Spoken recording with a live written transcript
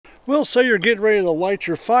Well, say you're getting ready to light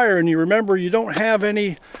your fire and you remember you don't have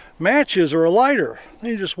any matches or a lighter.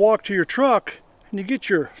 Then you just walk to your truck and you get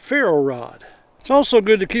your ferro rod. It's also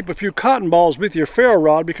good to keep a few cotton balls with your ferro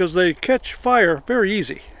rod because they catch fire very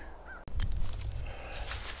easy.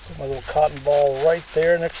 Put my little cotton ball right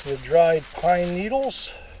there next to the dried pine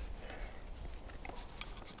needles.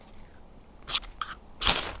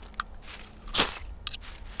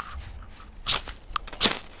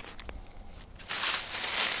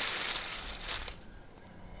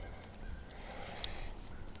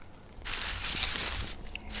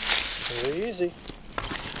 Very easy.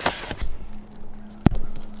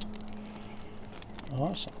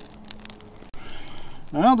 Awesome.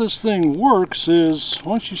 Now how this thing works is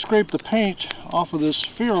once you scrape the paint off of this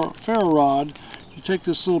ferro rod, you take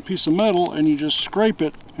this little piece of metal and you just scrape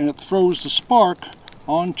it and it throws the spark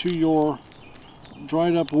onto your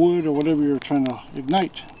dried up wood or whatever you're trying to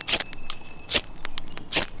ignite.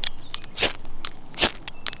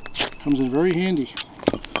 Comes in very handy.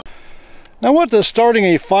 Now what does starting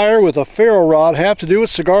a fire with a ferro rod have to do with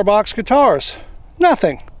cigar box guitars?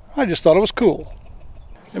 Nothing. I just thought it was cool.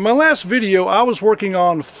 In my last video I was working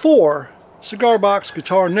on 4 cigar box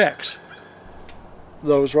guitar necks.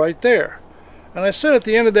 Those right there. And I said at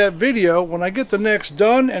the end of that video when I get the necks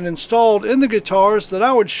done and installed in the guitars that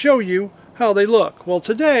I would show you how they look. Well,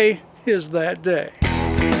 today is that day.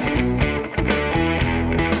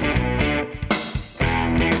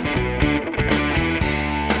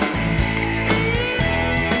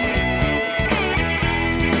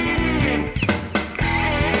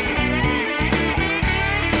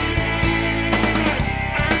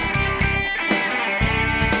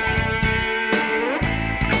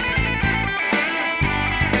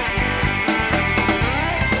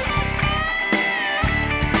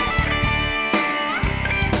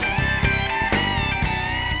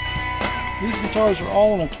 These guitars are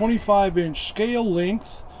all on a 25-inch scale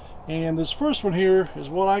length, and this first one here is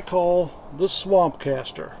what I call the Swamp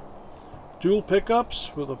Caster. Dual pickups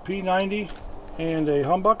with a P90 and a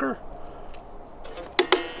humbucker,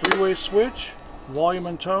 3-way switch, volume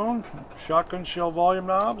and tone, shotgun shell volume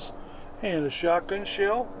knobs, and a shotgun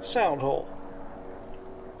shell sound hole.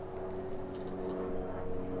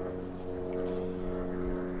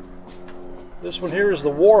 This one here is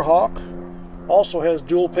the Warhawk, also has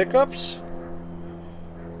dual pickups.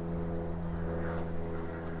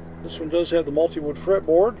 This one does have the multi-wood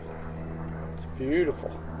fretboard. It's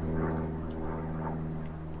beautiful.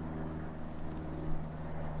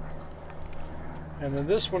 And then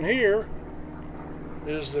this one here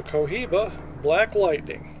is the Cohiba Black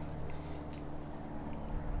Lightning.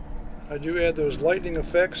 I do add those lightning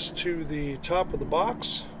effects to the top of the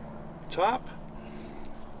box. Top.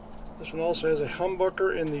 This one also has a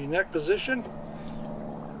humbucker in the neck position,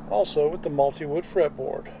 also with the multi-wood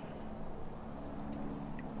fretboard.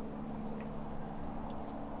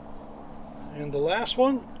 And the last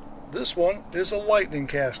one, this one is a lightning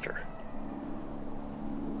caster.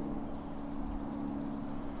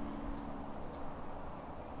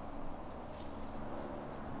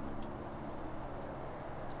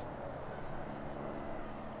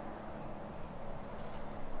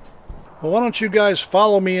 Well, why don't you guys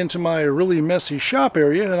follow me into my really messy shop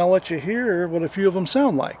area and I'll let you hear what a few of them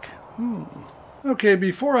sound like. Okay,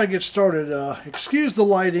 before I get started, excuse the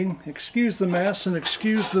lighting, excuse the mess, and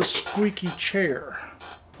excuse the squeaky chair.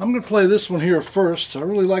 I'm going to play this one here first. I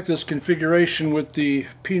really like this configuration with the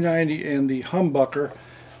P90 and the humbucker.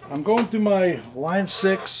 I'm going through my Line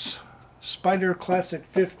 6 Spider Classic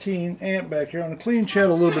 15 amp back here. I'm going to clean chat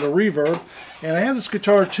a little bit of reverb, and I have this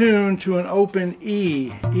guitar tuned to an open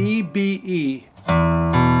E, E-B-E.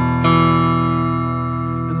 And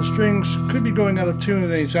the strings could be going out of tune at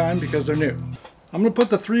any time because they're new. I'm going to put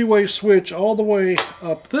the 3-way switch all the way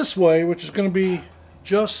up this way, which is going to be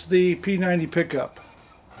just the P90 pickup.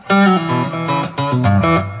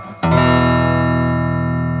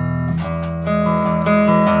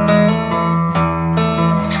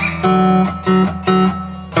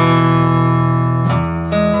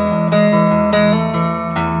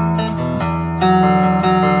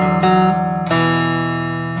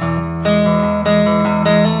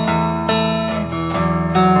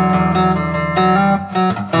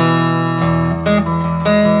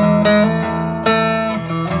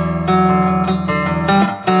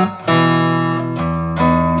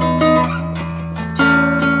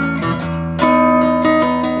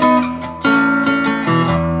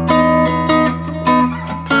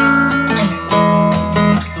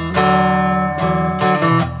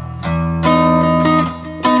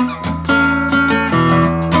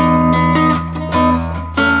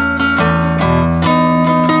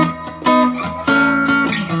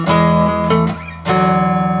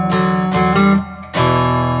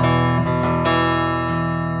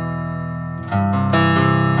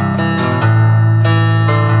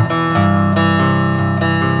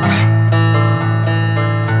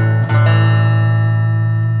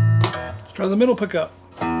 Try the middle pickup.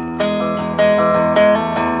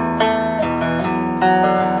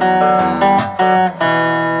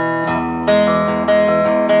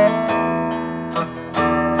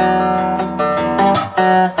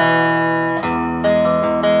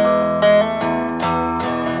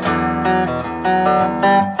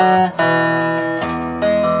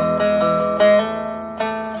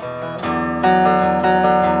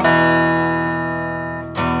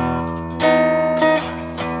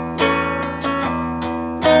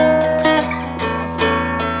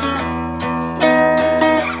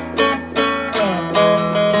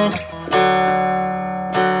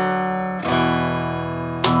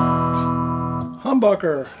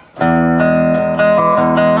 Humbucker.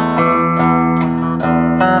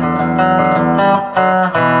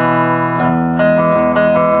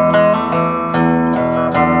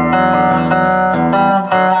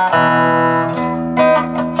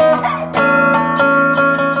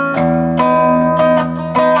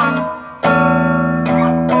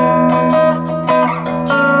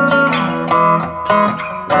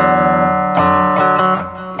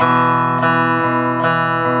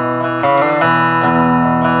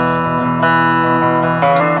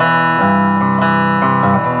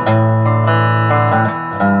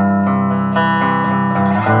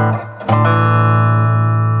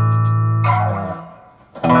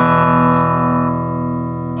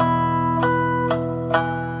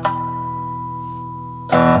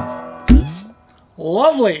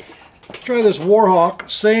 Lovely. Let's try this Warhawk,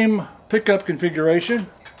 same pickup configuration,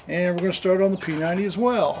 and we're going to start on the P90 as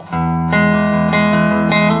well.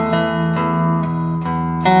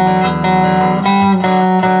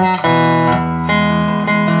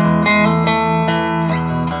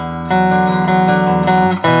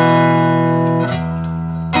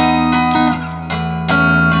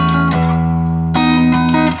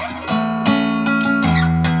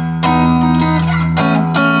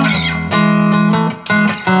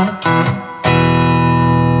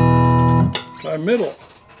 Try middle.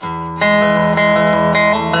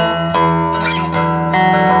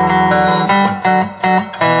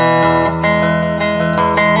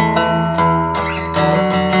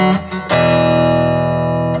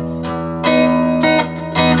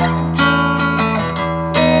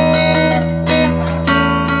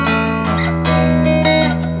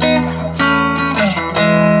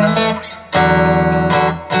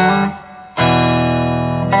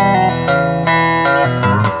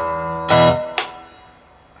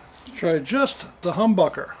 Try just the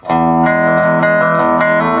humbucker.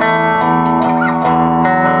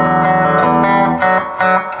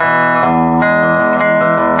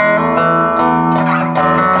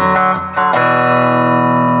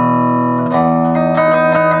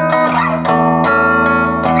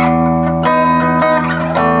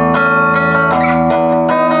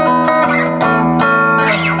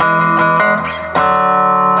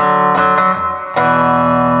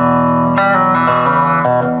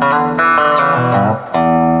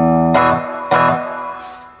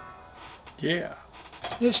 Yeah.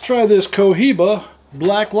 Let's try this Cohiba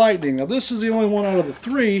Black Lightning. Now this is the only one out of the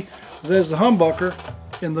three that has the humbucker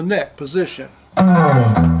in the neck position.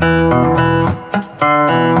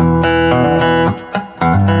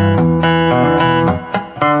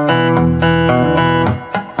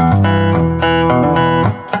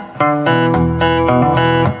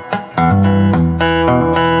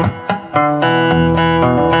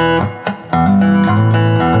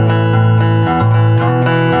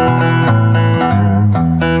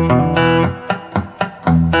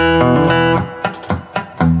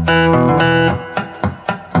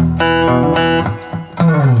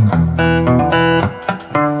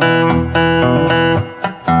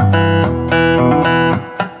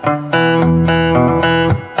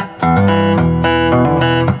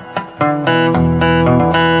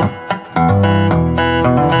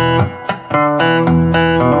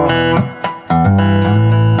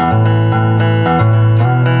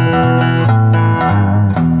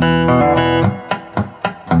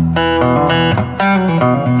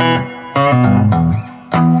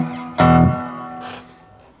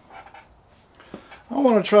 I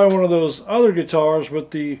want to try one of those other guitars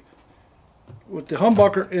with the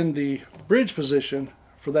humbucker in the bridge position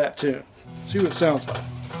for that tune. See what it sounds like.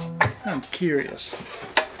 I'm curious.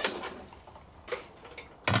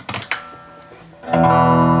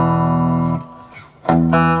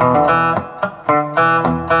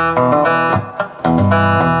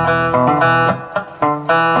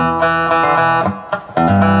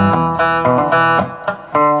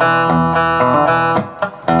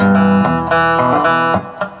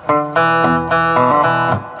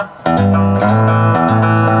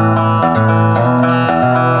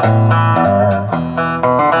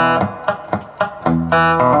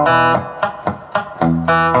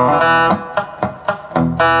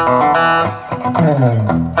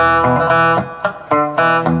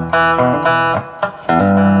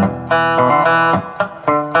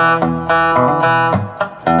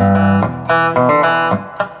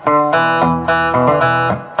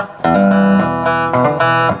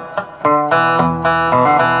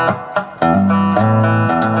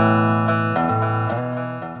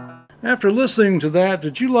 After listening to that,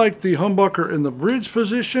 did you like the humbucker in the bridge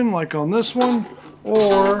position, like on this one,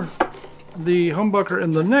 or the humbucker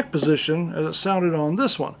in the neck position as it sounded on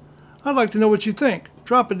this one? I'd like to know what you think.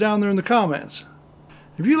 Drop it down there in the comments.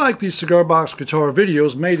 If you like these cigar box guitar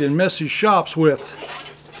videos made in messy shops with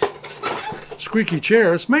squeaky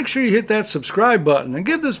chairs, make sure you hit that subscribe button and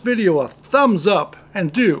give this video a thumbs up,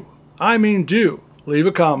 and I mean do, leave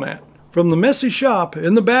a comment. From the messy shop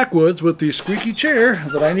in the backwoods with the squeaky chair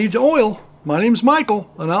that I need to oil, my name's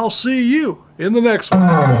Michael, and I'll see you in the next one.